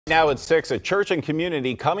Now at 6, a church and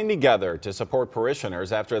community coming together to support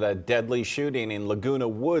parishioners after that deadly shooting in Laguna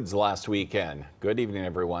Woods last weekend. Good evening,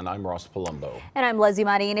 everyone. I'm Ross Palumbo. And I'm Leslie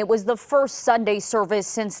Marin. It was the first Sunday service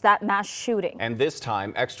since that mass shooting. And this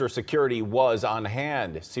time, extra security was on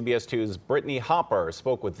hand. CBS 2's Brittney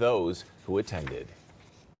spoke with those who attended.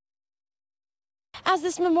 As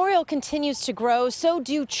this memorial continues to grow, so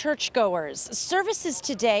do churchgoers. Services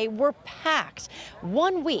today were packed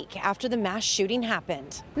 1 week after the mass shooting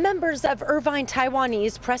happened. Members of Irvine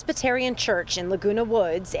Taiwanese Presbyterian Church in Laguna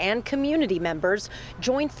Woods and community members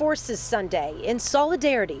joined forces Sunday in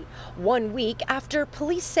solidarity 1 week after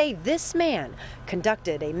police say this man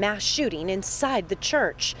conducted a mass shooting inside the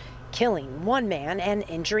church, killing one man and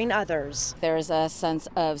injuring others. There's a sense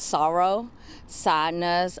of sorrow,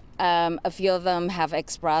 sadness. A few of them have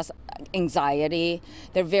expressed anxiety.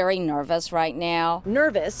 They're very nervous right now.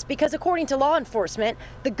 Nervous because, according to law enforcement,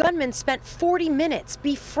 the gunman spent 40 minutes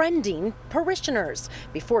befriending parishioners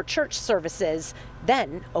before church services,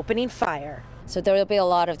 then opening fire. So there will be a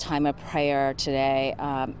lot of time of prayer today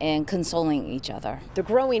and consoling each other. The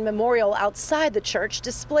growing memorial outside the church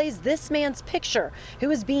displays this man's picture,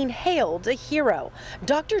 who is being hailed a hero.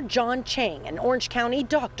 Dr. John Chang, an Orange County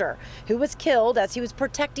doctor, who was killed as he was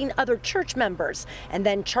protecting other church members and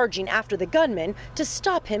then charging after the gunman to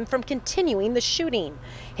stop him from continuing the shooting.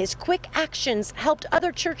 His quick actions helped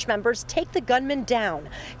other church members take the gunman down,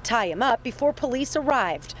 tie him up before police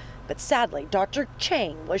arrived. But sadly, Dr.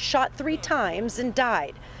 Chang was shot 3 times and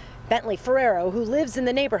died. Bentley Ferrero, who lives in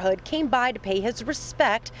the neighborhood, came by to pay his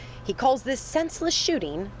respect. He calls this senseless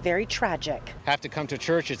shooting very tragic. Have to come to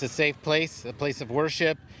church. It's a safe place, a place of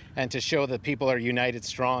worship, and to show that people are united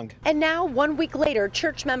strong. And now, 1 week later,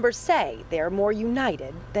 church members say they are more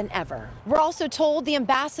united than ever. We're also told the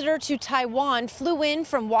ambassador to Taiwan flew in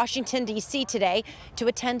from Washington, D.C. today to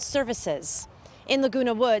attend services. In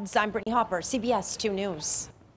Laguna Woods, I'm Brittney, CBS 2 News.